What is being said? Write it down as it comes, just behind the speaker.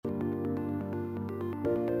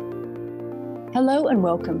Hello and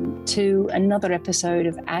welcome to another episode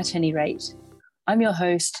of At Any Rate. I'm your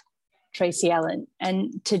host, Tracy Allen,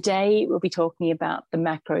 and today we'll be talking about the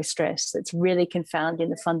macro stress that's really confounding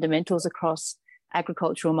the fundamentals across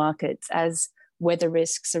agricultural markets as weather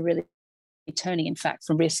risks are really turning, in fact,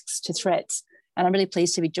 from risks to threats. And I'm really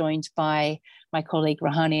pleased to be joined by my colleague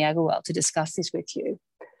Rahani Agarwal to discuss this with you.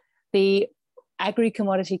 The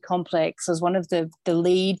agri-commodity complex was one of the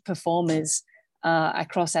lead performers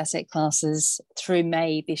across asset classes through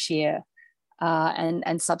May this year.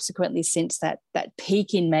 And subsequently since that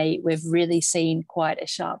peak in May, we've really seen quite a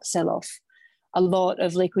sharp sell-off. A lot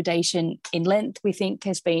of liquidation in length, we think,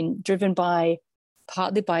 has been driven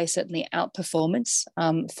partly by certainly outperformance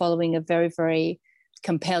following a very, very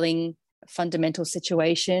compelling fundamental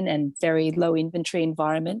situation and very low inventory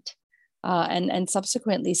environment. And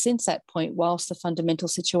subsequently since that point, whilst the fundamental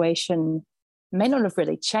situation may not have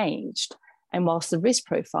really changed, and whilst the risk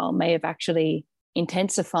profile may have actually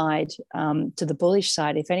intensified to the bullish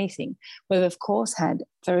side, if anything, we've of course had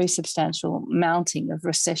very substantial mounting of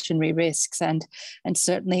recessionary risks and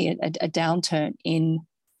certainly a downturn in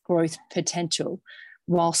growth potential.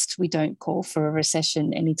 Whilst we don't call for a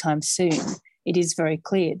recession anytime soon, it is very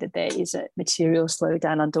clear that there is a material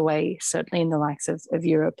slowdown underway, certainly in the likes of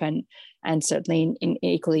Europe and certainly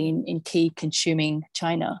equally in key consuming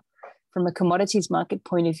China. From a commodities market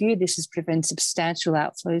point of view, this has driven substantial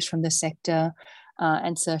outflows from the sector.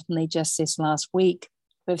 And certainly just this last week,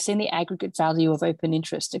 we've seen the aggregate value of open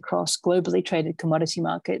interest across globally traded commodity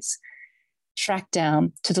markets track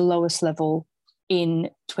down to the lowest level in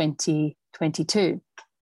 2022.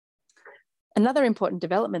 Another important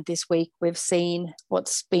development this week, we've seen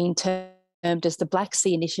what's been termed as the Black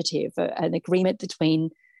Sea Initiative, an agreement between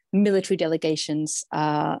military delegations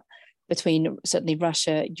between certainly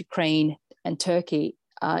Russia, Ukraine, and Turkey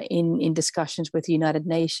in discussions with the United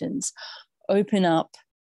Nations, open up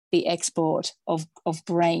the export of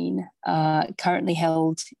grain currently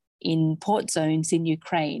held in port zones in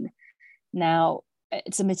Ukraine. Now,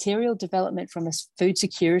 it's a material development from a food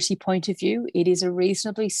security point of view. It is a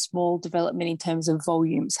reasonably small development in terms of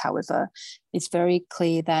volumes, however. It's very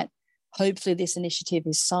clear that hopefully this initiative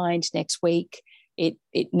is signed next week. It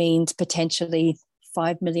means potentially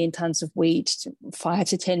 5 million tonnes of wheat, 5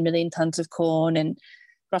 to 10 million tonnes of corn, and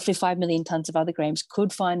roughly 5 million tonnes of other grains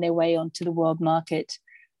could find their way onto the world market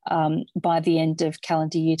by the end of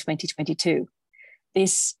calendar year 2022.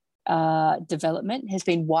 This development has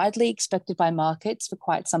been widely expected by markets for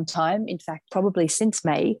quite some time, in fact, probably since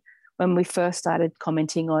May, when we first started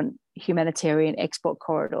commenting on humanitarian export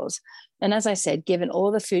corridors. And as I said, given all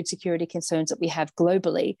the food security concerns that we have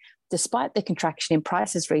globally, despite the contraction in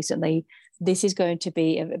prices recently, this is going to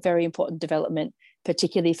be a very important development,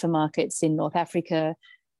 particularly for markets in North Africa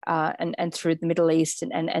and through the Middle East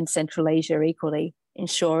and Central Asia equally,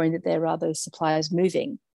 ensuring that there are those suppliers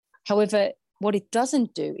moving. However, what it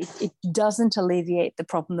doesn't do, it doesn't alleviate the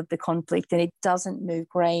problem of the conflict, and it doesn't move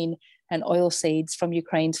grain and oilseeds from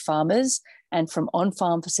Ukraine's farmers and from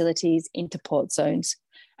on-farm facilities into port zones.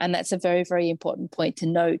 And that's a very, very important point to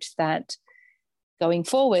note, that going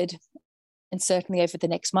forward, and certainly over the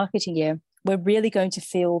next marketing year, we're really going to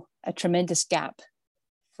feel a tremendous gap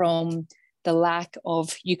from the lack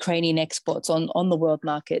of Ukrainian exports on the world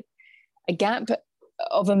market, a gap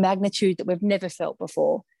of a magnitude that we've never felt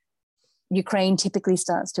before. Ukraine typically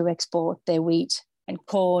starts to export their wheat and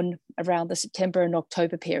corn around the September and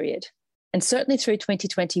October period. And certainly through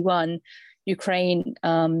 2021, Ukraine,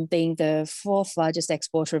 being the fourth largest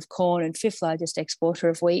exporter of corn and fifth largest exporter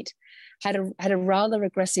of wheat, had a rather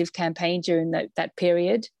aggressive campaign during that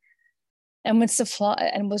period, and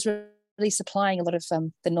was really supplying a lot of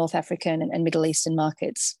the North African and Middle Eastern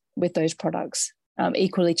markets with those products.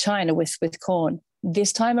 Equally, China with corn.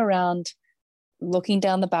 This time around, looking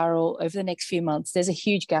down the barrel over the next few months, there's a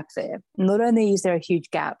huge gap there. Not only is there a huge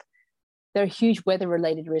gap, there are huge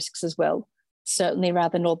weather-related risks as well, certainly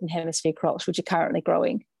around the Northern Hemisphere crops, which are currently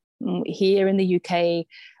growing. Here in the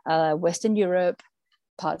UK, Western Europe,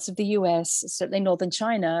 parts of the US, certainly Northern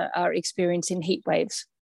China, are experiencing heat waves.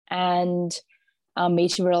 And our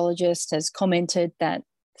meteorologist has commented that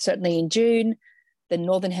certainly in June, the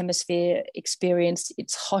Northern Hemisphere experienced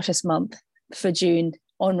its hottest month for June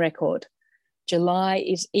on record. July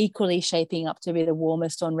is equally shaping up to be the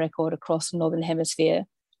warmest on record across the Northern Hemisphere,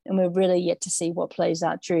 and we're really yet to see what plays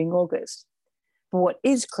out during August. But what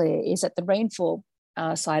is clear is that the rainfall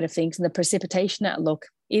side of things and the precipitation outlook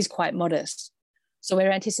is quite modest. So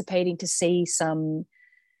we're anticipating to see some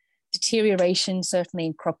deterioration, certainly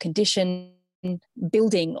in crop condition,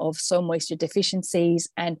 building of soil moisture deficiencies,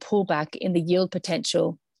 and pullback in the yield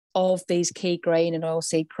potential of these key grain and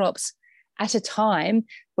oilseed crops at a time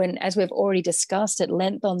when, as we've already discussed at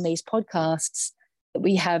length on these podcasts,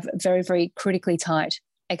 we have very, very critically tight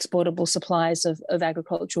exportable supplies of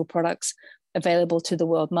agricultural products available to the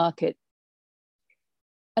world market.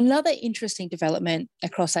 Another interesting development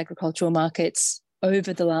across agricultural markets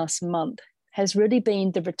over the last month has really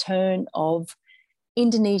been the return of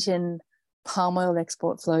Indonesian palm oil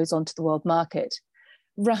export flows onto the world market.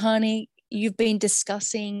 Rohani, you've been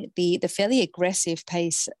discussing the fairly aggressive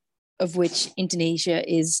pace of which Indonesia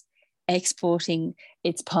is exporting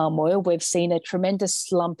its palm oil. We've seen a tremendous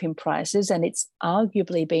slump in prices, and it's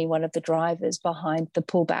arguably been one of the drivers behind the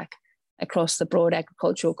pullback across the broad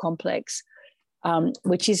agricultural complex,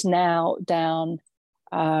 which is now down,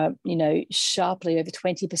 sharply over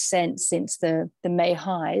 20% since the May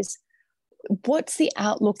highs. What's the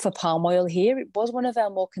outlook for palm oil here? It was one of our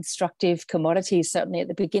more constructive commodities, certainly at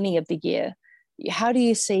the beginning of the year. How do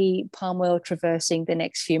you see palm oil traversing the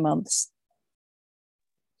next few months?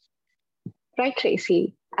 Right,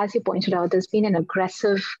 Tracy. As you pointed out, there's been an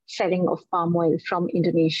aggressive selling of palm oil from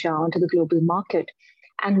Indonesia onto the global market.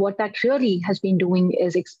 And what that really has been doing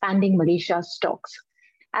is expanding Malaysia's stocks.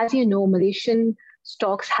 As you know, Malaysian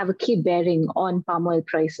stocks have a key bearing on palm oil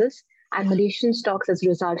prices, and Malaysian stocks as a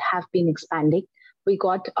result have been expanding. We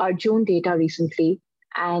got our June data recently,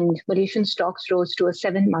 and Malaysian stocks rose to a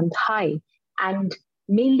 7-month high, and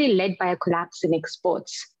mainly led by a collapse in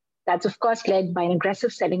exports. That's, of course, led by an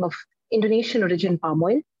aggressive selling of Indonesian origin palm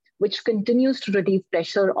oil, which continues to relieve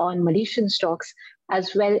pressure on Malaysian stocks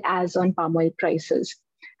as well as on palm oil prices.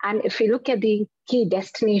 And if we look at the key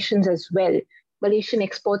destinations as well, Malaysian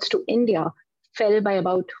exports to India fell by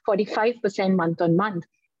about 45% month on month,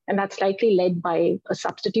 and that's slightly led by a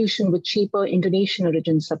substitution with cheaper Indonesian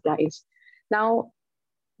origin supplies. Now,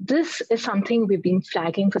 this is something we've been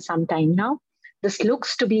flagging for some time now. This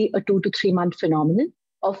looks to be a 2 to 3 month phenomenon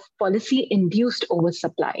of policy-induced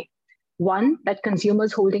oversupply. One, that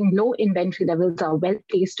consumers holding low inventory levels are well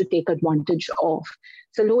placed to take advantage of.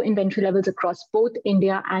 So low inventory levels across both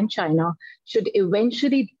India and China should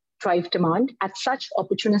eventually drive demand at such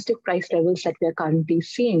opportunistic price levels that we are currently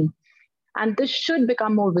seeing. And this should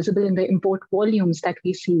become more visible in the import volumes that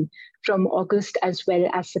we see from August as well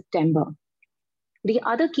as September. The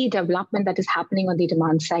other key development that is happening on the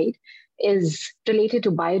demand side is related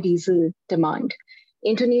to biodiesel demand.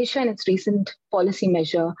 Indonesia, in its recent policy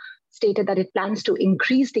measure, stated that it plans to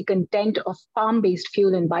increase the content of palm-based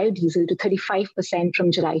fuel in biodiesel to 35%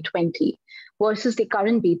 from July 20 versus the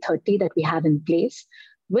current B30 that we have in place,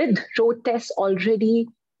 with road tests already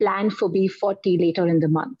planned for B40 later in the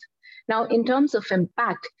month. Now, in terms of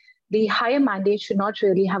impact, the higher mandate should not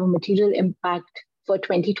really have a material impact for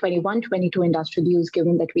 2021-22 industrial use,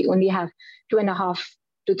 given that we only have 2.5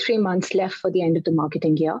 to 3 months left for the end of the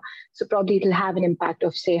marketing year. So probably it'll have an impact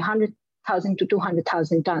of, say, 100,000 to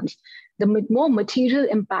 200,000 tons. The more material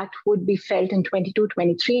impact would be felt in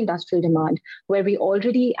 22-23 industrial demand, where we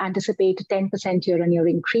already anticipate a 10% year-on-year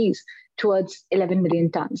increase towards 11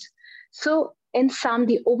 million tons. So in sum,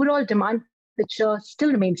 the overall demand picture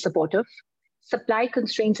still remains supportive. Supply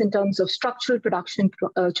constraints in terms of structural production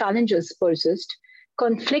challenges persist.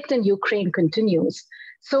 Conflict in Ukraine continues.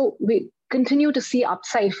 So we continue to see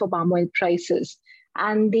upside for palm oil prices.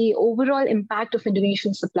 And the overall impact of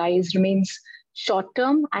Indonesian supplies remains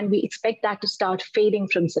short-term, and we expect that to start fading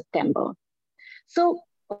from September. So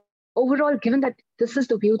overall, given that this is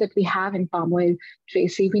the view that we have in palm oil,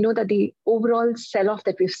 Tracy, we know that the overall sell-off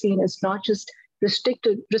that we've seen is not just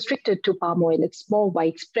restricted to palm oil. It's more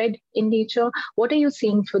widespread in nature. What are you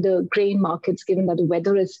seeing for the grain markets, given that the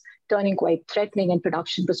weather is turning quite threatening and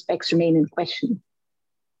production prospects remain in question?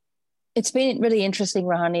 It's been really interesting,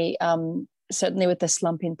 Rohani, certainly with the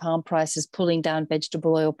slump in palm prices pulling down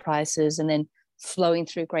vegetable oil prices and then flowing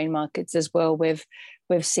through grain markets as well. We've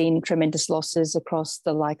seen tremendous losses across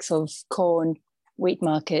the likes of corn, wheat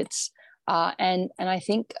markets. And I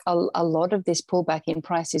think a lot of this pullback in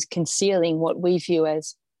price is concealing what we view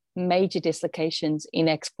as major dislocations in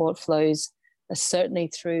export flows, certainly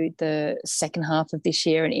through the second half of this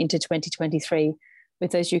year and into 2023,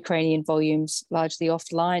 with those Ukrainian volumes largely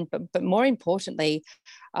offline. But more importantly,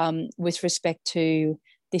 with respect to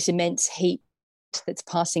this immense heat that's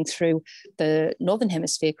passing through the Northern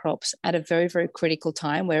Hemisphere crops at a very, very critical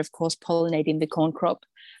time, where, of course, pollinating the corn crop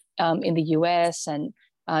in the US and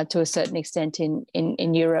to a certain extent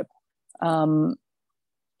in Europe,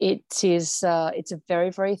 it's a very,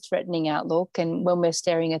 very threatening outlook. And when we're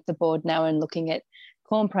staring at the board now and looking at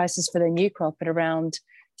corn prices for the new crop at around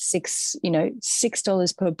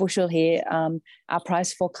 $6 per bushel here, our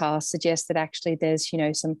price forecast suggests that actually there's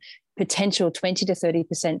some potential 20 to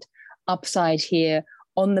 30% upside here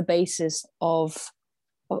on the basis of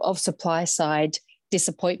supply side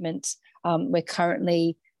disappointments. We're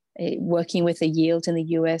currently working with a yield in the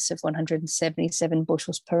US of 177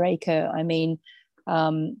 bushels per acre. I mean,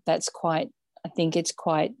 that's quite, I think it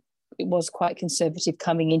was quite conservative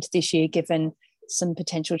coming into this year, given some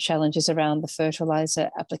potential challenges around the fertilizer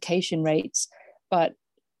application rates. But,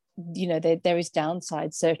 you know, there is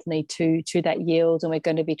downside certainly to that yield, and we're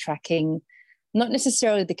going to be tracking not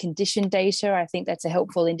necessarily the condition data. I think that's a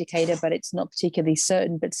helpful indicator, but it's not particularly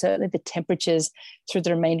certain, but certainly the temperatures through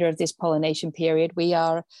the remainder of this pollination period. We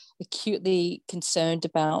are acutely concerned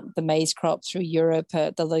about the maize crop through Europe.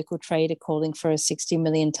 The local trade are calling for a 60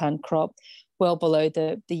 million tonne crop, well below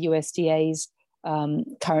the USDA's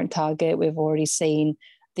current target. We've already seen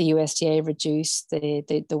the USDA reduce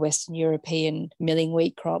the Western European milling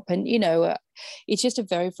wheat crop. And, you know, it's just a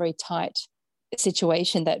very, very tight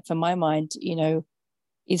situation that, for my mind, you know,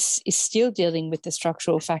 is still dealing with the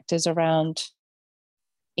structural factors around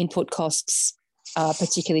input costs,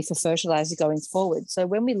 particularly for fertilizer going forward. So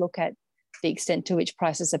when we look at the extent to which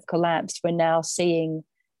prices have collapsed, we're now seeing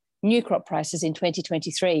new crop prices in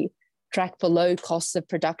 2023 track below costs of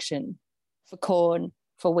production for corn,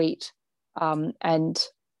 for wheat, and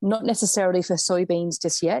not necessarily for soybeans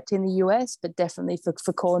just yet in the US, but definitely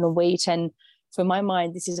for corn and wheat. And for my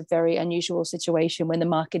mind, this is a very unusual situation when the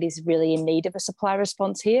market is really in need of a supply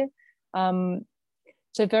response here.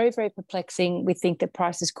 So very, very perplexing. We think that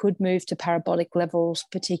prices could move to parabolic levels,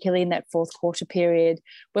 particularly in that fourth quarter period,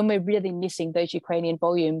 when we're really missing those Ukrainian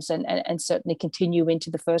volumes, and certainly continue into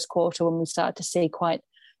the first quarter when we start to see quite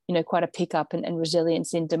a pickup and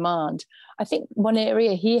resilience in demand. I think one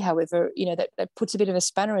area here, however, you know, that puts a bit of a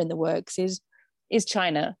spanner in the works is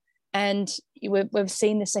China. And we've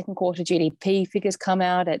seen the second quarter GDP figures come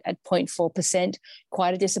out at 0.4%,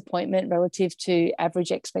 quite a disappointment relative to average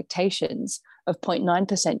expectations of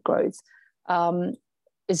 0.9% growth.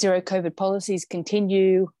 Zero COVID policies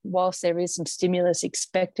continue. Whilst there is some stimulus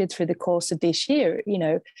expected through the course of this year, you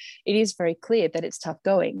know, it is very clear that it's tough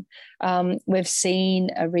going. We've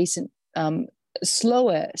seen a recent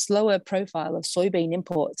slower profile of soybean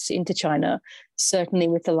imports into China, certainly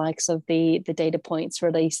with the likes of the data points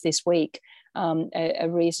released this week, a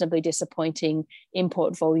reasonably disappointing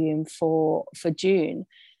import volume for June.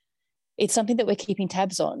 It's something that we're keeping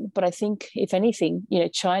tabs on, but I think, if anything, you know,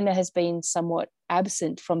 China has been somewhat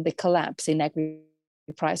absent from the collapse in agri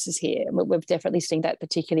prices here. We've definitely seen that,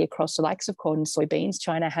 particularly across the likes of corn and soybeans.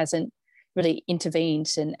 China hasn't really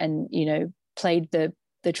intervened and you know, played the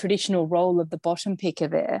traditional role of the bottom picker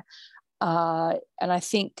there. And I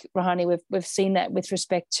think, Rohani, we've seen that with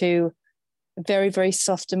respect to very, very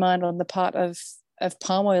soft demand on the part of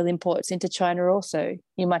palm oil imports into China also.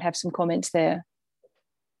 You might have some comments there.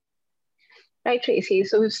 Right, Tracy.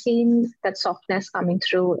 So we've seen that softness coming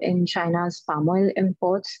through in China's palm oil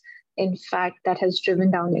imports. In fact, that has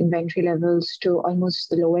driven down inventory levels to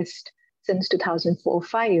almost the lowest since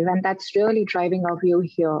 2004-05. And that's really driving our view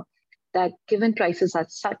here that given prices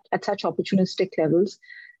at such opportunistic levels,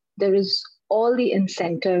 there is all the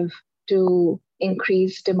incentive to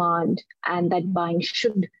increase demand, and that buying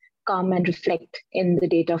should come and reflect in the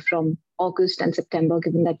data from August and September,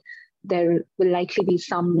 given that there will likely be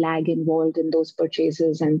some lag involved in those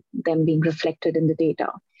purchases and them being reflected in the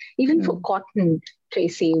data. Even for cotton,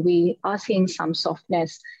 Tracy, we are seeing some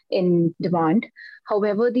softness in demand.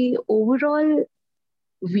 However, the overall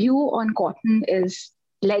view on cotton is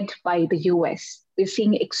led by the US. We're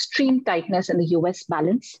seeing extreme tightness in the US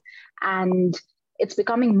balance, and it's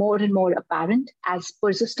becoming more and more apparent as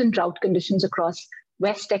persistent drought conditions across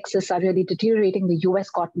West Texas are really deteriorating the US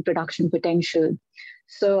cotton production potential.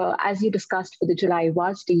 So as you discussed for the July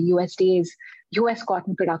WASDE, USDA's US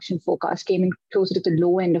cotton production forecast came in closer to the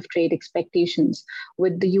low end of trade expectations,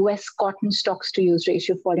 with the US cotton stocks to use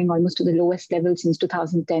ratio falling almost to the lowest level since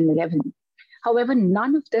 2010-11. However,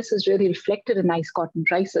 none of this is really reflected in nice cotton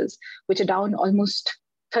prices, which are down almost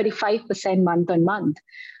 35% month on month.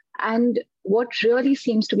 And what really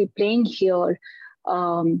seems to be playing here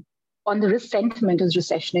on the risk sentiment is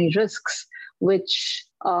recessionary risks, which,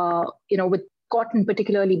 with cotton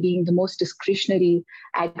particularly being the most discretionary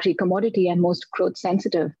agri commodity and most growth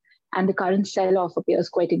sensitive. And the current sell-off appears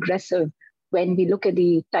quite aggressive when we look at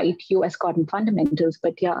the tight US cotton fundamentals.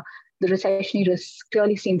 But yeah, the recessionary risks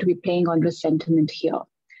clearly seem to be playing on risk sentiment here.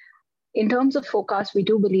 In terms of forecast, we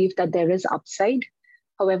do believe that there is upside.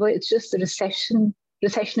 However, it's just the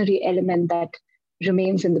recessionary element that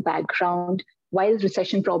remains in the background. While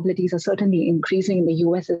recession probabilities are certainly increasing in the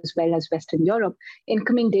US as well as Western Europe,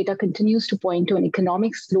 incoming data continues to point to an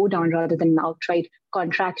economic slowdown rather than an outright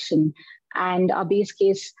contraction. And our base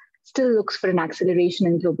case still looks for an acceleration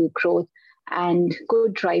in global growth and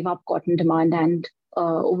could drive up cotton demand and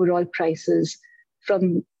overall prices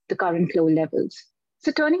from the current low levels.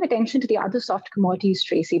 So turning attention to the other soft commodities,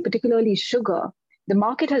 Tracy, particularly sugar, the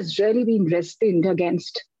market has really been resilient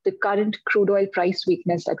against the current crude oil price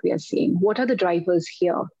weakness that we are seeing. What are the drivers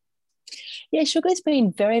here? Yeah, sugar's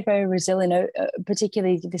been very, very resilient,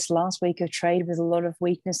 particularly this last week of trade with a lot of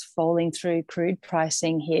weakness falling through crude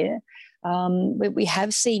pricing here. We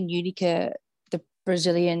have seen Unica, the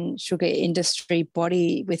Brazilian sugar industry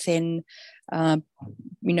body within,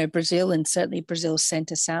 Brazil and certainly Brazil's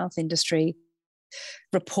center-south industry,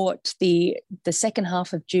 report the second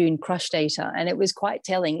half of June crush data. And it was quite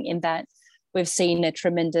telling in that we've seen a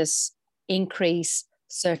tremendous increase,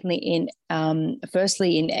 certainly in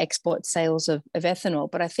firstly in export sales of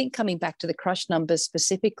ethanol. But I think coming back to the crush numbers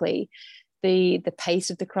specifically, the pace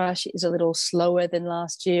of the crush is a little slower than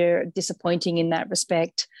last year, disappointing in that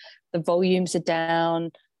respect. The volumes are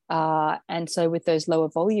down. And so with those lower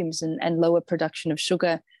volumes and lower production of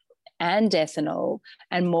sugar and ethanol,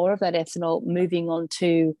 and more of that ethanol moving on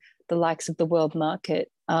to the likes of the world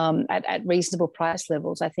market at reasonable price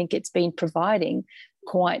levels, I think it's been providing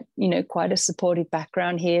quite a supportive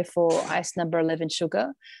background here for ICE number 11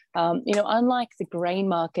 sugar. Unlike the grain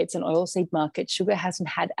markets and oilseed markets, sugar hasn't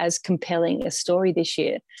had as compelling a story this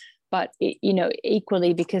year, but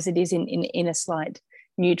equally because it is in a slight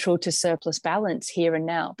neutral to surplus balance here and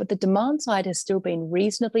now. But the demand side has still been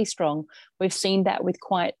reasonably strong. We've seen that with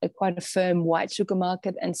quite a firm white sugar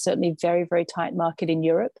market and certainly very, very tight market in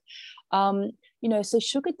Europe. So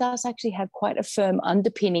sugar does actually have quite a firm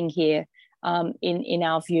underpinning here. In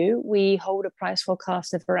our view, we hold a price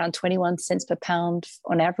forecast of around 21 cents per pound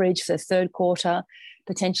on average for the third quarter,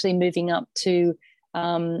 potentially moving up to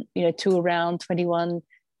around 21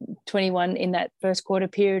 in that first quarter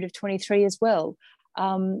period of 23 as well.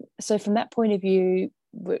 So from that point of view,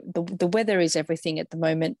 the weather is everything at the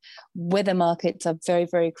moment. Weather markets are very,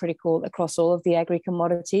 very critical across all of the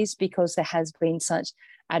agri-commodities because there has been such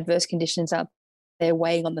adverse conditions out there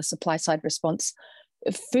weighing on the supply side response.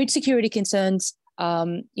 Food security concerns, are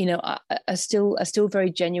still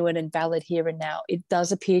very genuine and valid here and now. It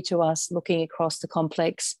does appear to us, looking across the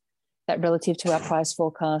complex, that relative to our price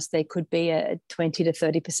forecast, there could be a 20 to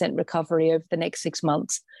 30% recovery over the next 6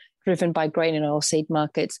 months, driven by grain and oilseed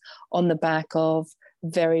markets on the back of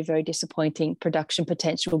very, very disappointing production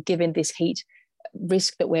potential, given this heat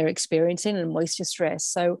risk that we're experiencing and moisture stress.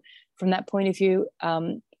 So from that point of view,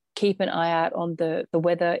 keep an eye out on the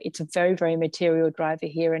weather. It's a very, very material driver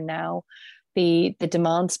here and now. The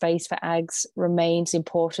demand space for ags remains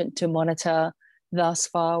important to monitor. Thus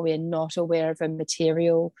far, we are not aware of a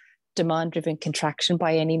material demand-driven contraction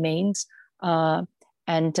by any means.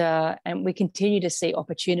 And we continue to see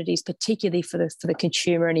opportunities, particularly for the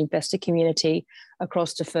consumer and investor community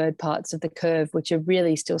across deferred parts of the curve, which are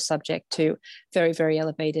really still subject to very, very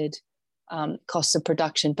elevated costs of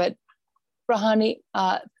production. But Rohani,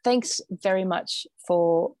 thanks very much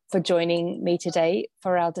for joining me today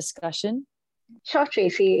for our discussion. Sure,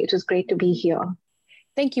 Tracy. It was great to be here.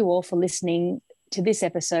 Thank you all for listening to this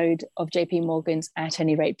episode of JP Morgan's At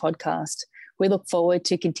Any Rate podcast. We look forward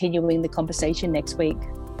to continuing the conversation next week.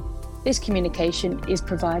 This communication is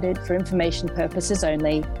provided for information purposes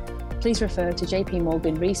only. Please refer to JP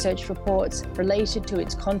Morgan research reports related to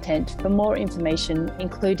its content for more information,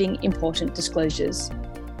 including important disclosures.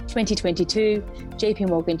 2022, JP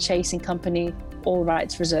Morgan Chase & Company, all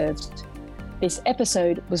rights reserved. This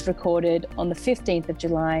episode was recorded on the 15th of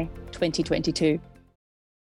July, 2022.